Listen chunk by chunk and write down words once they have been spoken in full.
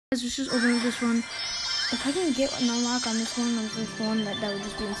Let's just open up this one. If I can get an unlock on this one, that would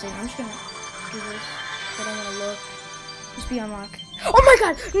just be insane. I'm just gonna do this. I don't wanna look. Just be unlock. Oh my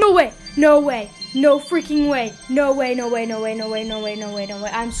god! No way! No way! No freaking way! No way! No way! No way! No way! No way! No way! No way!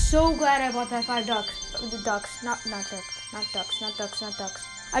 I'm so glad I bought that 5 ducks. The ducks, not ducks.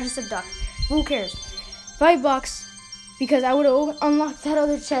 I just said duck. Who cares? $5 because I would have unlocked that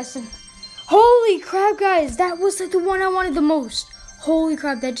other chest. And holy crap, guys! That was like the one I wanted the most. Holy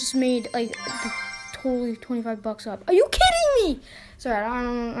crap! That just made like totally $25 up. Are you kidding me? Sorry, I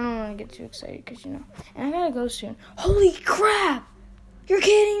don't want to get too excited because and I gotta go soon. Holy crap! You're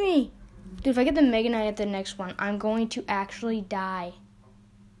kidding me, dude! If I get the Mega Knight at the next one, I'm going to actually die.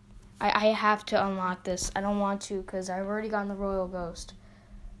 I have to unlock this. I don't want to because I've already gotten the Royal Ghost.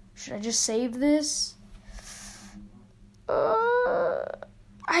 Should I just save this?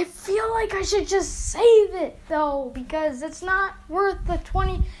 I feel like I should just save it, though, because it's not worth the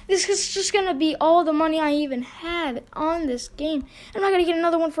 20. This is just going to be all the money I even had on this game. I'm not going to get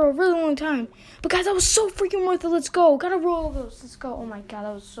another one for a really long time. But, guys, that was so freaking worth it. Let's go. Got a Royal Ghost. Let's go. Oh, my God,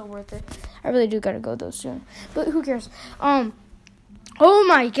 that was so worth it. I really do got to go, though, soon. But who cares? Oh,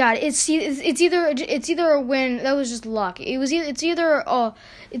 my God. It's either a win. That was just luck. It's either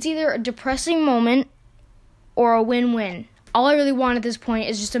a depressing moment or a win-win. All I really want at this point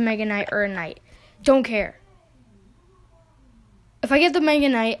is just a Mega Knight or a Knight. Don't care. If I get the Mega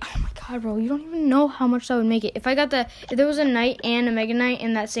Knight, oh my god, bro, you don't even know how much that would make it. If there was a Knight and a Mega Knight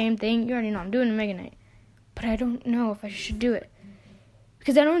in that same thing, you already know I'm doing a Mega Knight. But I don't know if I should do it.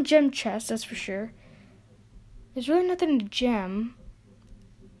 Because I don't gem chests, that's for sure. There's really nothing to gem.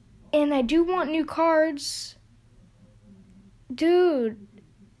 And I do want new cards. Dude.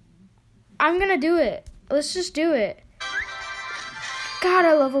 I'm gonna do it. Let's just do it. God,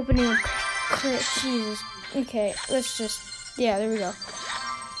 I love opening up clips. Jesus. Okay, let's just... Yeah, there we go.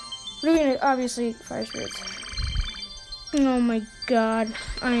 We're gonna... Obviously, fire spirits. Oh my god.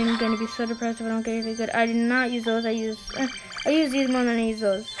 I am gonna be so depressed if I don't get anything good. I did not use those. I use these more than I use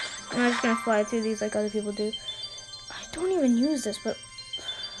those. I'm not just gonna fly through these like other people do. I don't even use this, but...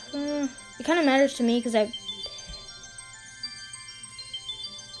 it kind of matters to me because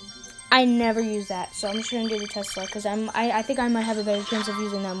I never use that, so I'm just gonna do the Tesla because I think I might have a better chance of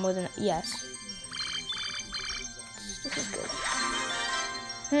using that more than yes. This is good.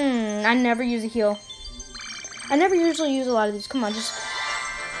 I never use a heal. I never usually use a lot of these. Come on, just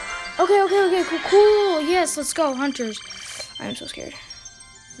okay, cool. Yes, let's go, hunters. I am so scared.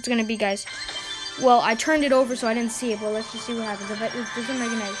 What's it gonna be, guys? Well, I turned it over so I didn't see it, but let's just see what happens. If there's a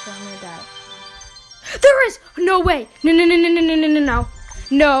Mega Knight, so I'm gonna die. There is! No way! No.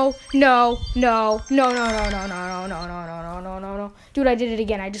 No. Dude, I did it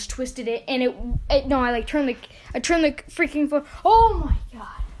again. I just twisted it and I turned the freaking phone.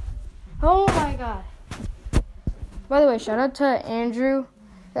 Oh my god. By the way, shout out to Andrew.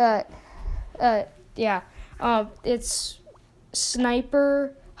 It's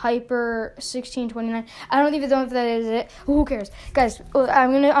Sniper Hyper 1629. I don't even know if that is it. Who cares, guys?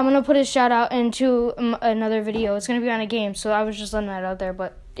 I'm gonna put a shout out into another video. It's gonna be on a game, so I was just letting that out there.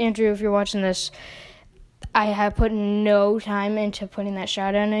 But Andrew, if you're watching this, I have put no time into putting that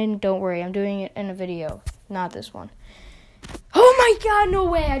shout out in. Don't worry, I'm doing it in a video, not this one. Oh my god, no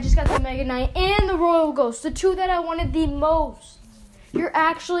way! I just got the Mega Knight and the Royal Ghost, the two that I wanted the most. You're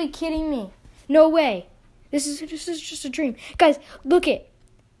actually kidding me? No way! This is just a dream, guys. Look it.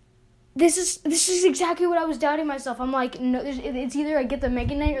 This is exactly what I was doubting myself. I'm like, no, it's either I get the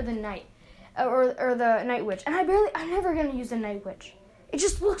Mega Knight or the Knight, or the Night Witch. And I'm never gonna use the Night Witch. It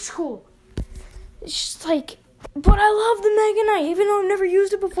just looks cool. It's just like, but I love the Mega Knight, even though I've never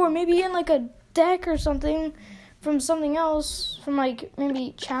used it before. Maybe in like a deck or something from something else, from like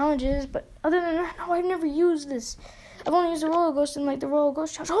maybe challenges. But other than that, no, I've never used this. I've only used the Royal Ghost and like the Royal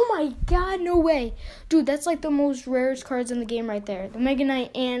Ghost challenge. Oh my god, no way. Dude, that's like the most rarest cards in the game right there. The Mega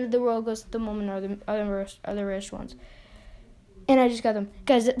Knight and the Royal Ghost at the moment are the rarest ones. And I just got them.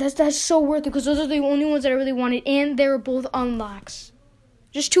 Guys, that's so worth it because those are the only ones that I really wanted. And they were both unlocks.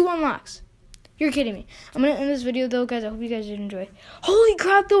 Just 2 unlocks. You're kidding me. I'm going to end this video though, guys. I hope you guys did enjoy. Holy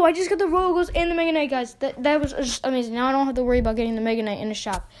crap, though. I just got the Royal Ghost and the Mega Knight, guys. That was just amazing. Now I don't have to worry about getting the Mega Knight in the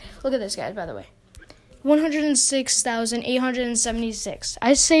shop. Look at this, guys, by the way. 106,876.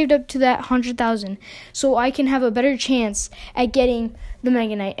 I saved up to that 100,000 so I can have a better chance at getting the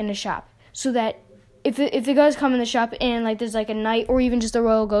Mega Knight in the shop. So that if it does come in the shop and like there's like a Knight or even just a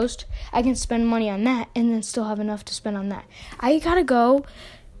Royal Ghost, I can spend money on that and then still have enough to spend on that. I gotta go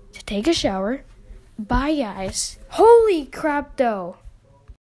to take a shower. Bye, guys. Holy crap, though.